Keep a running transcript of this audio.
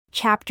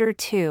Chapter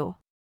 2.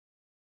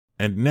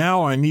 And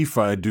now I,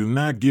 Nephi, do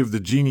not give the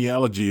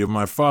genealogy of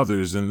my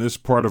fathers in this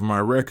part of my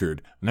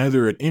record,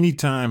 neither at any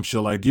time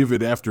shall I give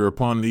it after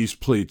upon these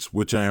plates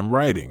which I am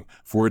writing,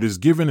 for it is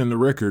given in the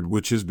record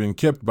which has been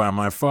kept by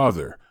my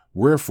father.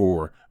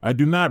 Wherefore, I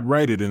do not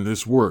write it in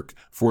this work,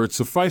 for it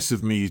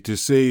sufficeth me to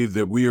say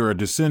that we are a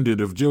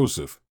descendant of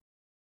Joseph.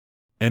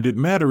 And it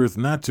mattereth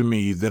not to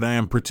me that I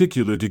am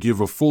particular to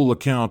give a full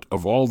account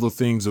of all the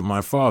things of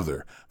my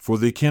father, for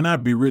they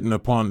cannot be written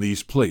upon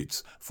these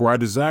plates, for I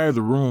desire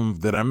the room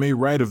that I may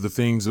write of the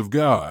things of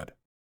God.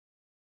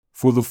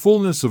 For the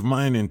fullness of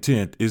mine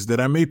intent is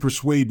that I may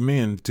persuade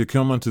men to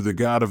come unto the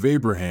God of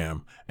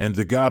Abraham, and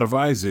the God of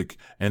Isaac,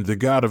 and the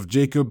God of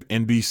Jacob,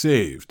 and be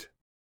saved.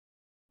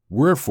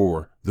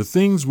 Wherefore, the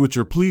things which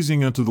are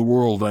pleasing unto the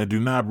world I do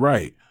not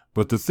write,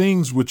 but the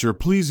things which are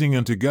pleasing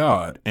unto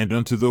God and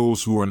unto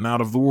those who are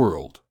not of the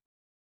world.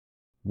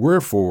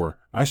 Wherefore,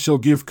 I shall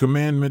give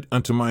commandment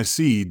unto my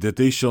seed that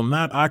they shall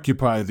not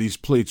occupy these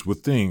plates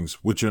with things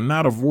which are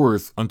not of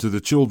worth unto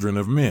the children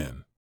of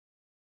men.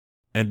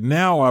 And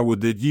now I would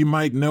that ye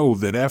might know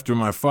that after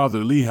my father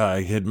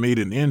Lehi had made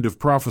an end of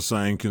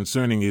prophesying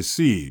concerning his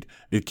seed,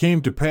 it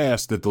came to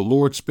pass that the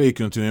Lord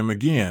spake unto him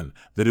again,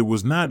 that it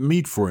was not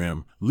meet for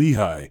him,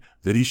 Lehi,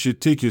 that he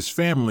should take his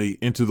family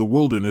into the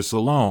wilderness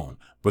alone,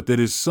 but that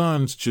his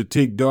sons should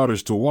take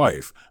daughters to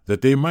wife,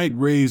 that they might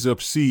raise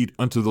up seed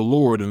unto the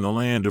Lord in the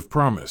land of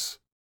promise.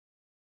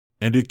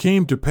 And it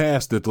came to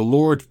pass that the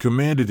Lord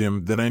commanded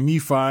him that I,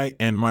 Nephi,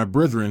 and my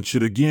brethren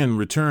should again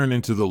return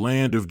into the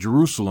land of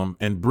Jerusalem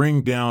and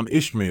bring down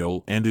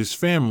Ishmael and his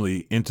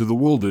family into the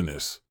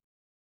wilderness.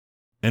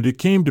 And it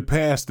came to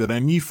pass that I,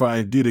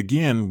 Nephi, did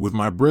again with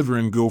my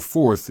brethren go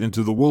forth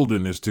into the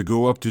wilderness to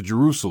go up to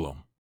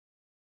Jerusalem.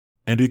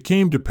 And it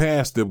came to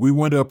pass that we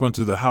went up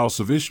unto the house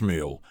of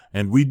Ishmael,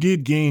 and we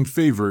did gain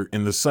favor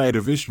in the sight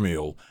of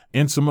Ishmael,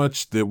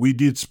 insomuch that we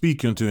did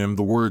speak unto him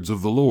the words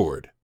of the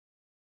Lord.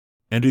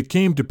 And it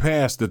came to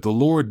pass that the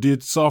Lord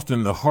did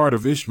soften the heart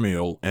of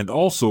Ishmael and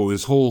also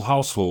his whole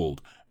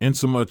household,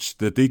 insomuch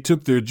that they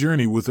took their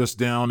journey with us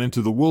down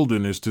into the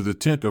wilderness to the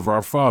tent of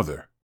our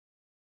father.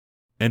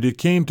 And it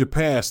came to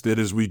pass that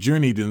as we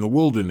journeyed in the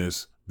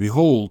wilderness,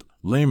 behold,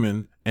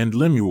 Laman and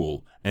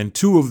Lemuel, and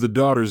two of the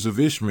daughters of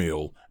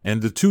Ishmael,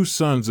 and the two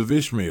sons of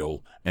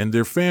Ishmael, and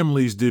their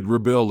families did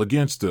rebel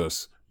against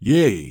us,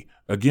 yea,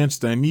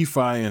 against thy Nephi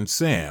and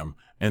Sam,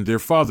 and their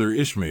father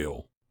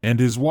Ishmael, and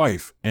his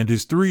wife, and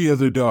his three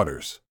other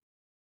daughters.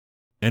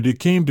 And it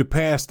came to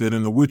pass that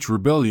in the which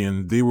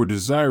rebellion they were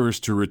desirous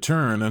to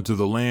return unto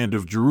the land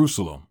of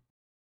Jerusalem.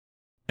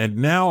 And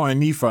now I,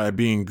 Nephi,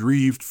 being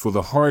grieved for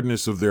the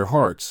hardness of their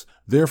hearts,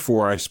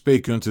 therefore I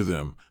spake unto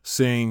them,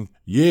 saying,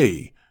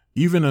 Yea,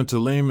 even unto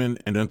Laman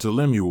and unto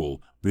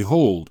Lemuel,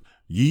 behold,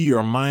 ye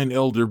are mine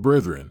elder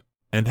brethren.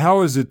 And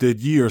how is it that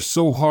ye are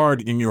so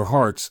hard in your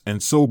hearts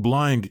and so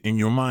blind in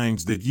your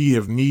minds that ye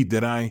have need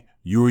that I,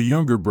 your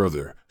younger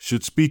brother,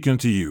 should speak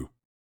unto you?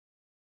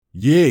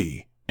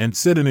 Yea, and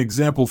set an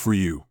example for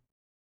you.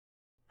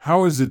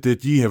 How is it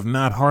that ye have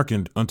not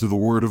hearkened unto the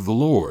word of the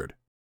Lord?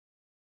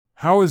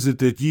 How is it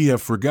that ye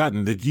have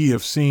forgotten that ye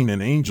have seen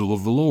an angel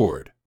of the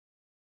Lord?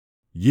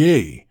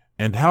 Yea,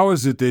 and how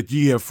is it that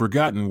ye have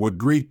forgotten what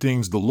great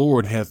things the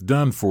Lord hath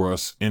done for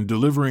us in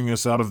delivering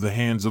us out of the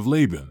hands of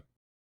Laban?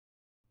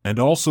 And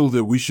also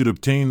that we should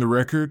obtain the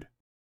record?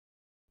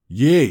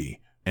 Yea,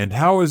 and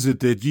how is it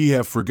that ye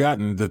have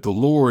forgotten that the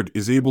Lord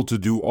is able to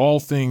do all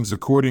things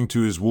according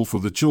to his will for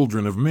the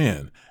children of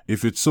men,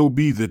 if it so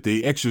be that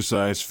they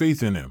exercise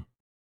faith in him?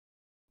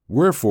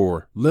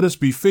 Wherefore, let us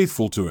be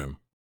faithful to him.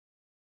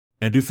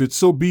 And if it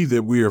so be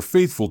that we are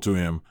faithful to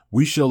him,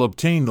 we shall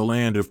obtain the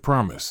land of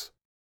promise.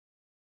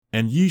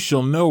 And ye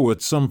shall know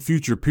at some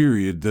future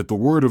period that the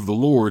word of the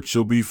Lord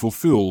shall be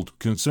fulfilled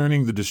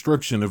concerning the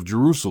destruction of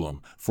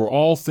Jerusalem, for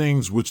all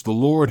things which the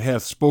Lord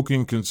hath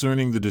spoken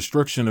concerning the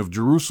destruction of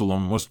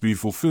Jerusalem must be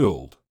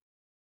fulfilled.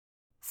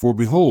 For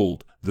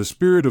behold, the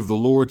Spirit of the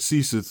Lord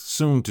ceaseth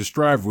soon to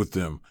strive with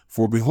them,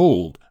 for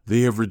behold,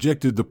 they have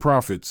rejected the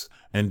prophets,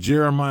 and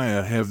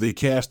Jeremiah have they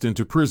cast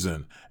into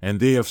prison,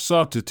 and they have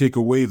sought to take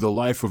away the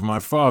life of my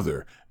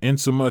father,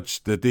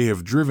 insomuch that they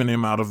have driven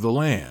him out of the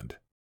land.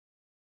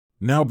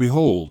 Now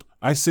behold,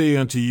 I say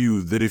unto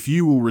you that if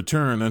ye will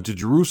return unto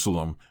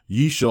Jerusalem,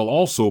 ye shall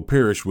also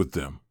perish with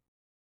them.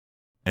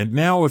 And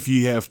now if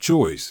ye have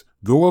choice,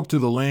 go up to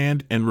the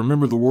land and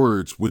remember the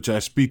words which I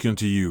speak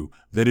unto you,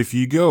 that if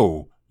ye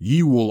go,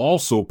 ye will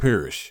also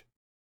perish.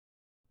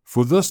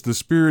 For thus the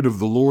Spirit of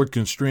the Lord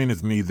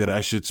constraineth me that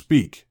I should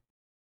speak.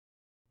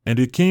 And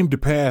it came to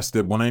pass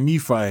that when I,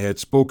 Nephi, had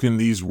spoken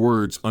these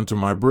words unto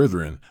my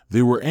brethren,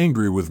 they were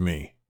angry with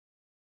me.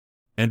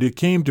 And it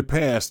came to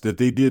pass that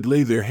they did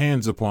lay their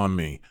hands upon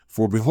me,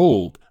 for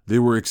behold, they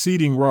were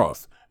exceeding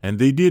wroth, and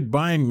they did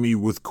bind me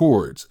with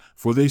cords,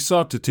 for they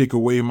sought to take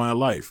away my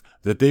life,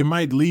 that they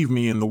might leave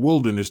me in the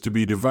wilderness to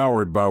be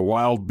devoured by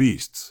wild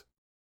beasts.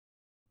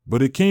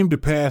 But it came to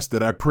pass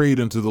that I prayed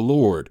unto the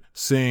Lord,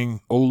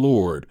 saying, O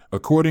Lord,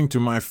 according to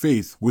my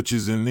faith which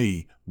is in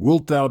thee,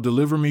 wilt thou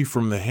deliver me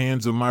from the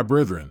hands of my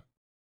brethren?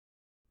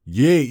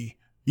 Yea,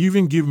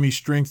 even give me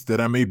strength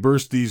that I may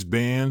burst these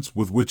bands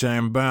with which I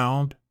am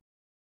bound.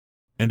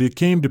 And it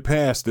came to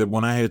pass that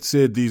when I had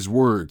said these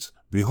words,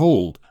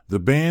 behold, the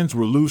bands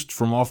were loosed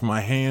from off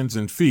my hands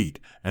and feet,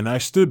 and I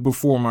stood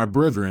before my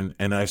brethren,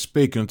 and I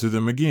spake unto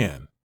them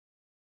again.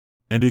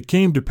 And it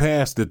came to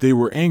pass that they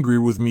were angry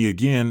with me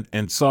again,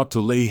 and sought to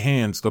lay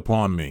hands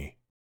upon me.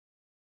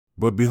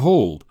 But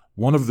behold,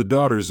 one of the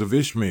daughters of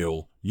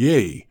Ishmael,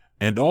 yea,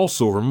 and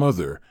also her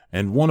mother,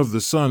 and one of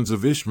the sons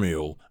of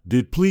Ishmael,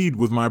 did plead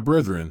with my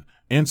brethren,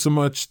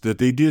 insomuch that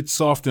they did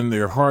soften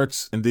their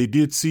hearts, and they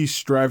did cease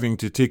striving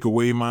to take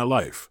away my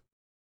life.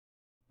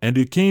 And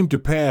it came to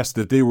pass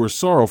that they were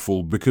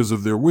sorrowful because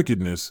of their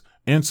wickedness,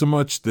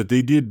 insomuch that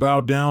they did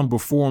bow down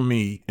before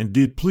me, and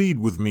did plead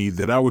with me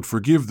that I would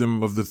forgive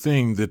them of the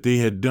thing that they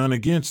had done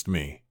against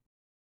me.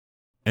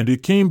 And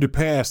it came to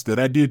pass that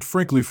I did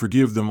frankly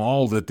forgive them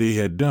all that they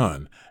had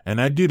done,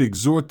 and I did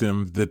exhort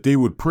them that they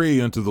would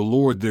pray unto the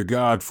Lord their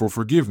God for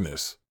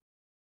forgiveness.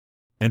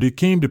 And it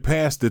came to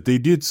pass that they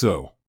did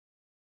so.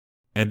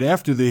 And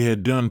after they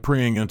had done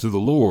praying unto the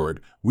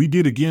Lord, we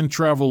did again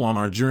travel on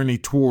our journey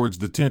towards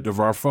the tent of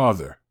our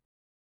father.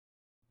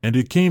 And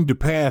it came to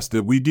pass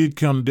that we did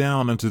come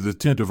down unto the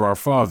tent of our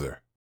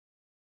father.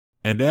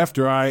 And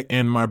after I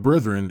and my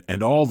brethren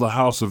and all the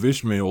house of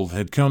Ishmael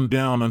had come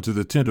down unto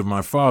the tent of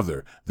my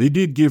father, they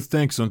did give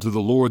thanks unto the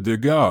Lord their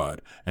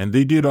God, and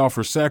they did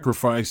offer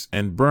sacrifice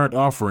and burnt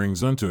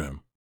offerings unto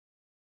him.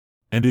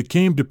 And it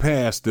came to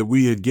pass that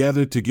we had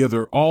gathered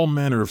together all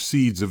manner of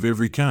seeds of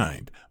every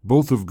kind,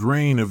 both of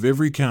grain of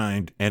every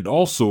kind, and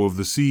also of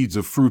the seeds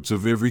of fruits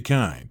of every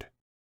kind.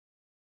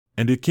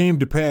 And it came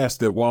to pass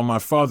that while my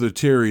father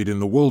tarried in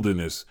the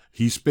wilderness,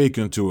 he spake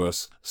unto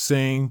us,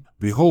 saying,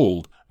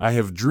 Behold, I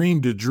have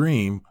dreamed a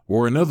dream,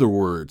 or in other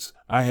words,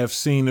 I have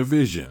seen a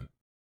vision.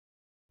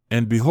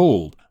 And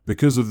behold,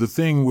 because of the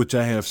thing which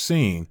I have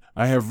seen,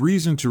 I have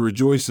reason to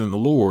rejoice in the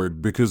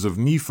Lord because of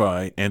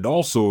Nephi and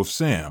also of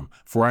Sam,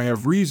 for I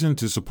have reason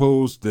to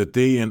suppose that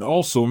they and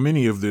also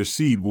many of their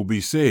seed will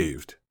be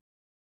saved.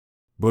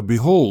 But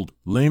behold,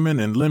 Laman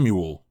and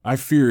Lemuel, I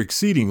fear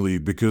exceedingly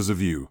because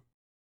of you.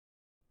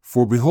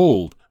 For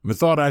behold,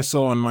 methought I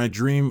saw in my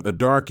dream a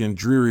dark and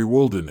dreary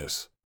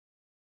wilderness.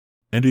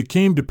 And it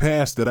came to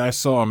pass that I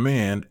saw a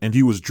man, and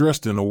he was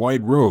dressed in a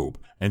white robe,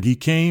 and he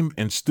came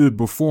and stood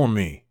before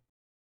me.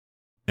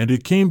 And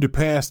it came to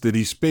pass that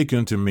he spake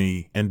unto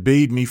me, and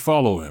bade me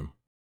follow him.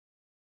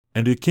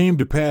 And it came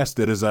to pass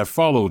that as I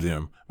followed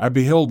him, I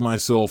beheld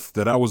myself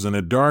that I was in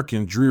a dark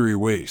and dreary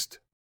waste.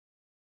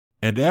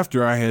 And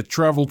after I had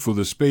traveled for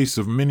the space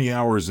of many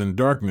hours in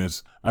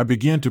darkness, I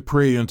began to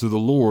pray unto the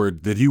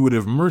Lord that he would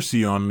have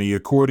mercy on me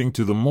according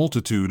to the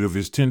multitude of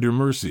his tender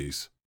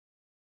mercies.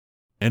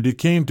 And it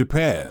came to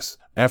pass,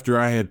 after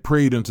I had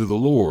prayed unto the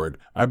Lord,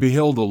 I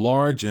beheld a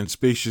large and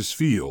spacious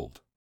field.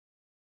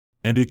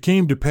 And it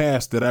came to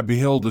pass that I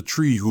beheld a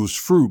tree whose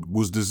fruit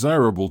was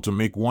desirable to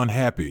make one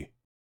happy.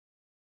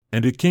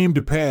 And it came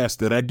to pass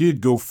that I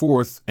did go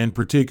forth and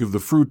partake of the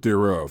fruit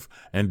thereof,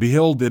 and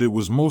beheld that it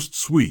was most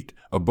sweet,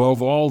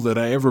 above all that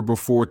I ever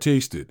before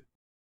tasted.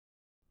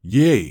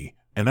 Yea,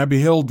 and I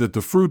beheld that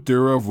the fruit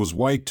thereof was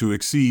white to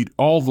exceed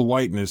all the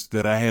whiteness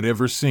that I had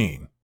ever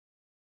seen.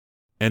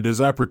 And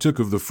as I partook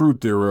of the fruit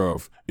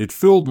thereof, it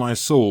filled my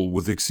soul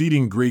with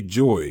exceeding great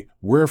joy,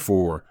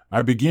 wherefore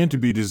I began to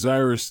be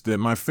desirous that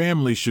my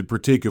family should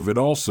partake of it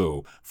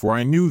also, for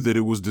I knew that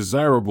it was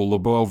desirable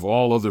above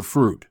all other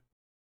fruit.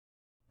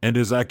 And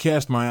as I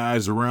cast my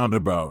eyes around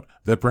about,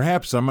 that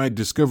perhaps I might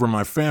discover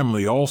my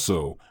family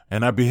also,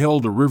 and I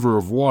beheld a river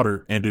of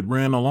water, and it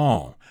ran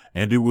along,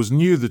 and it was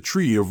near the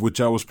tree of which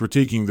I was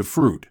partaking the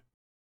fruit.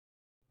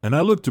 And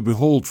I looked to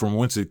behold from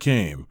whence it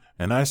came,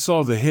 and I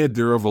saw the head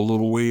thereof a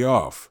little way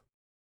off.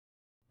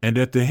 And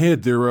at the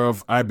head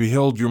thereof I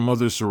beheld your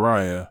mother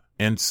Sariah,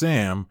 and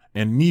Sam,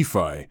 and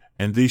Nephi,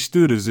 and they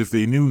stood as if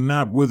they knew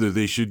not whither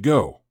they should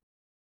go.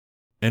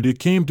 And it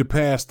came to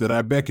pass that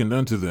I beckoned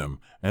unto them,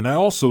 and I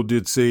also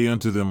did say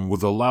unto them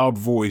with a loud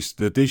voice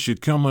that they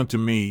should come unto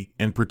me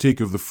and partake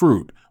of the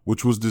fruit,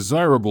 which was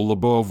desirable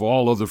above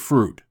all other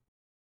fruit.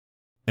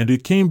 And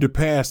it came to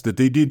pass that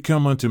they did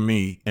come unto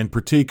me and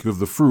partake of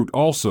the fruit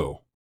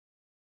also.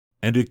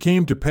 And it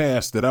came to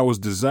pass that I was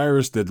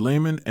desirous that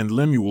Laman and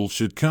Lemuel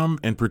should come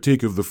and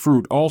partake of the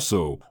fruit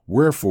also,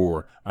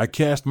 wherefore I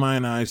cast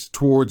mine eyes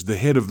towards the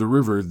head of the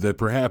river that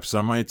perhaps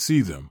I might see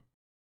them.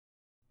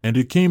 And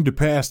it came to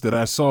pass that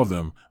I saw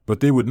them, but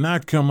they would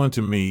not come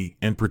unto me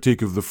and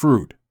partake of the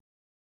fruit.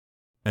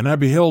 And I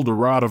beheld a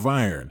rod of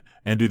iron,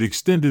 and it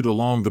extended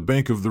along the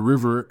bank of the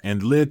river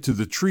and led to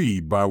the tree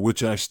by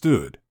which I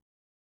stood.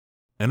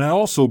 And I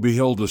also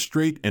beheld a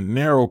straight and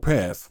narrow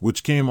path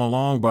which came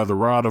along by the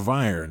rod of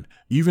iron,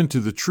 even to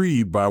the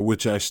tree by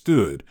which I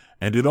stood,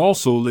 and it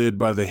also led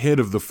by the head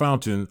of the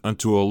fountain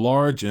unto a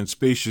large and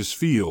spacious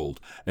field,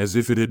 as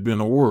if it had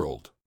been a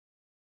world.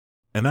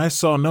 And I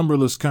saw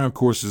numberless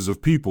concourses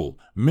of people,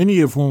 many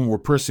of whom were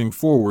pressing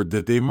forward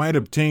that they might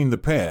obtain the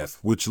path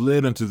which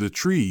led unto the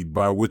tree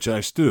by which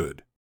I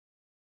stood.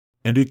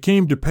 And it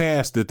came to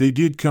pass that they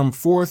did come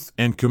forth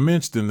and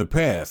commenced in the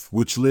path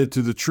which led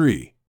to the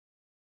tree.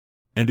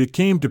 And it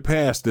came to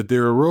pass that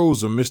there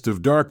arose a mist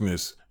of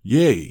darkness,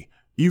 yea,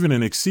 even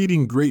an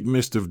exceeding great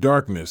mist of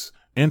darkness,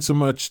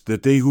 insomuch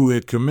that they who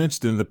had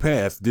commenced in the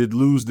path did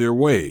lose their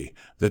way,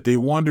 that they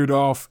wandered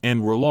off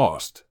and were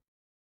lost.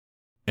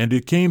 And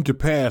it came to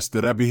pass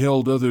that I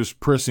beheld others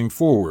pressing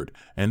forward,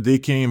 and they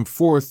came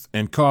forth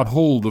and caught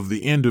hold of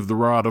the end of the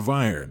rod of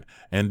iron,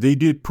 and they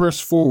did press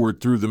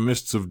forward through the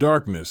mists of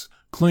darkness,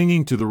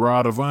 clinging to the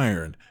rod of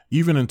iron,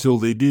 even until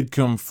they did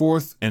come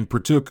forth and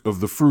partook of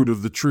the fruit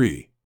of the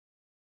tree.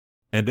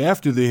 And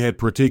after they had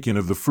partaken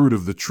of the fruit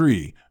of the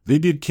tree, they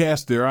did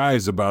cast their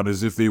eyes about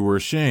as if they were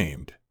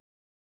ashamed.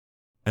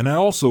 And I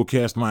also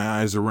cast my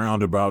eyes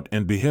around about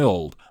and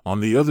beheld, on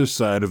the other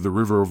side of the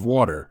river of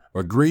water,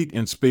 a great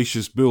and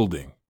spacious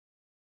building.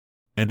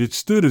 And it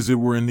stood as it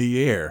were in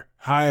the air,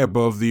 high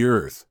above the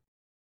earth.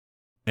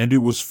 And it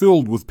was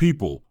filled with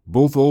people,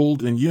 both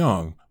old and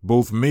young,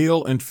 both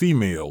male and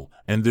female,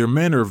 and their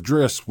manner of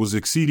dress was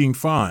exceeding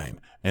fine,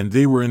 and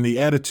they were in the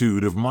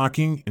attitude of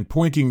mocking and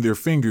pointing their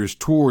fingers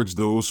towards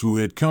those who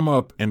had come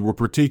up and were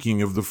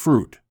partaking of the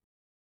fruit.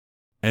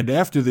 And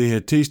after they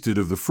had tasted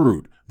of the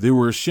fruit, they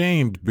were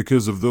ashamed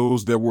because of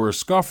those that were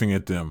scoffing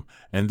at them,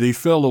 and they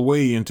fell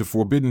away into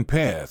forbidden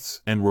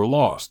paths, and were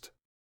lost.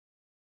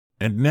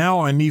 And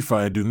now I,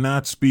 Nephi, do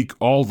not speak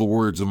all the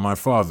words of my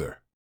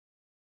father.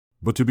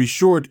 But to be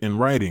short in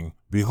writing,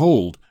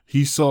 behold,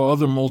 he saw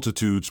other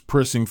multitudes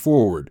pressing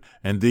forward,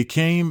 and they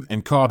came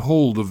and caught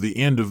hold of the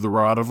end of the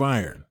rod of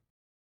iron.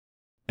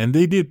 And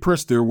they did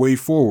press their way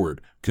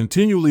forward,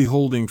 continually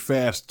holding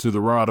fast to the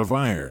rod of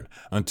iron,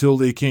 until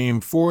they came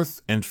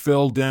forth and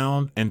fell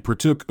down and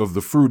partook of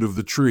the fruit of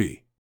the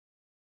tree.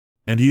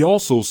 And he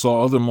also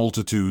saw other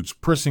multitudes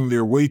pressing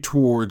their way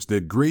towards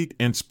that great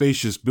and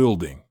spacious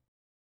building.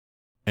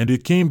 And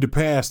it came to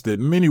pass that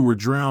many were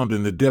drowned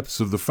in the depths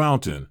of the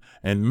fountain,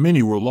 and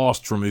many were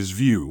lost from his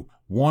view,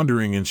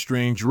 wandering in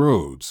strange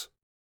roads.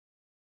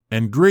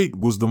 And great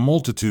was the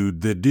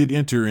multitude that did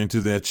enter into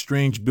that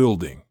strange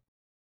building.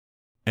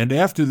 And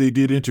after they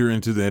did enter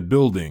into that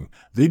building,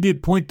 they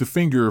did point the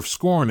finger of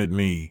scorn at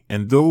me,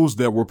 and those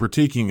that were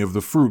partaking of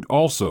the fruit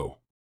also.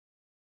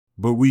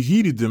 But we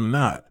heeded them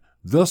not,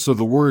 thus are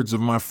the words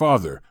of my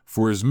father,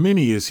 for as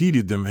many as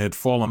heeded them had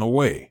fallen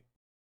away.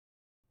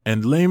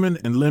 And Laman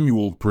and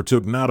Lemuel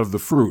partook not of the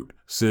fruit,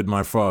 said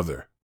my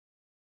father.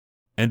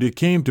 And it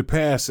came to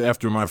pass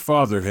after my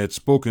father had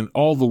spoken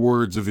all the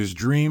words of his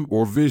dream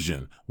or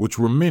vision, which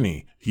were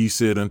many, he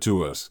said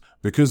unto us,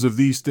 because of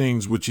these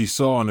things which he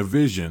saw in a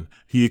vision,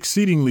 he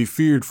exceedingly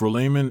feared for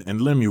Laman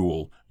and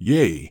Lemuel,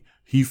 yea,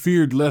 he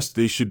feared lest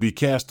they should be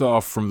cast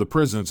off from the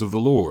presence of the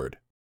Lord.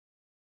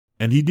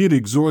 And he did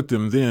exhort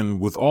them then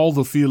with all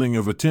the feeling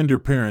of a tender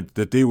parent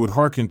that they would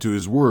hearken to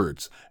his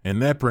words,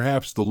 and that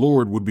perhaps the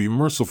Lord would be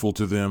merciful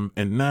to them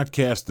and not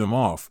cast them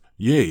off.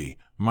 Yea,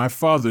 my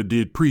father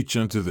did preach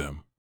unto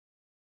them.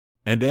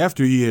 And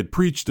after he had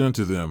preached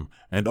unto them,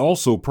 and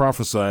also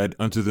prophesied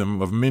unto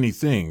them of many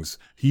things,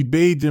 he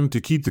bade them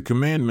to keep the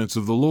commandments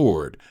of the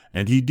Lord,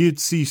 and he did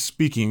cease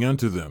speaking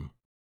unto them.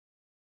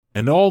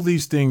 And all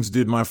these things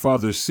did my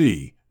father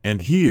see,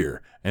 and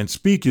hear, and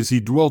speak as he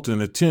dwelt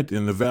in a tent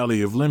in the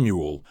valley of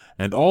Lemuel,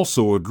 and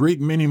also a great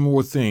many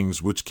more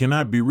things which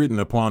cannot be written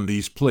upon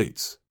these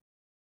plates.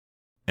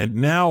 And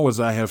now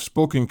as I have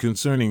spoken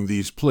concerning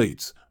these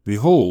plates,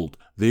 behold,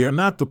 they are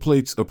not the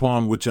plates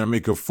upon which I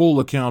make a full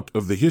account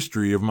of the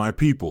history of my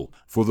people,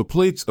 for the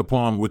plates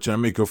upon which I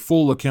make a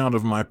full account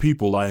of my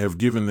people I have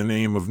given the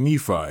name of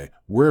Nephi,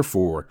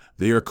 wherefore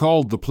they are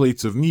called the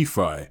plates of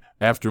Nephi,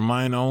 after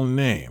mine own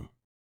name.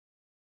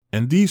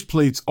 And these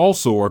plates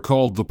also are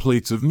called the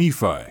plates of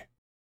Nephi.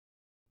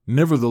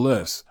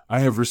 Nevertheless,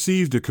 I have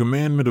received a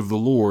commandment of the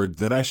Lord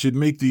that I should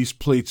make these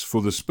plates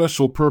for the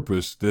special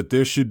purpose that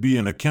there should be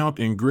an account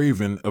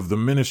engraven of the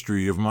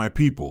ministry of my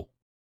people.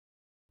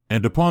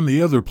 And upon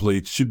the other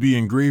plates should be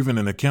engraven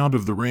an account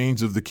of the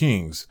reigns of the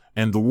kings,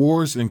 and the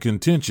wars and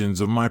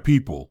contentions of my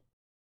people.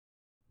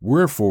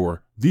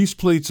 Wherefore, these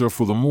plates are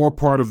for the more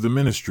part of the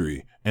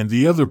ministry, and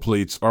the other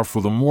plates are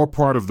for the more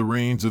part of the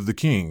reigns of the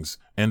kings,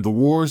 and the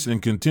wars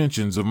and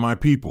contentions of my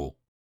people.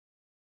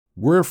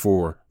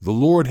 Wherefore, the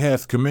Lord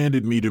hath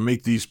commanded me to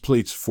make these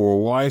plates for a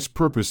wise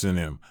purpose in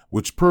him,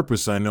 which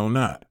purpose I know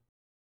not.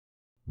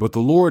 But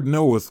the Lord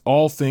knoweth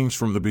all things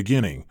from the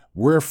beginning,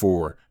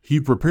 wherefore he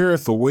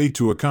prepareth a way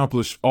to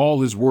accomplish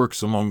all his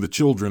works among the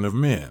children of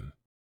men.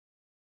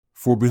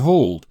 For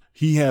behold,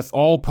 he hath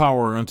all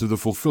power unto the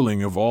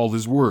fulfilling of all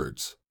his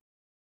words.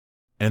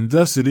 And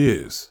thus it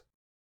is.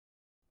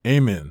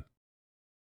 Amen.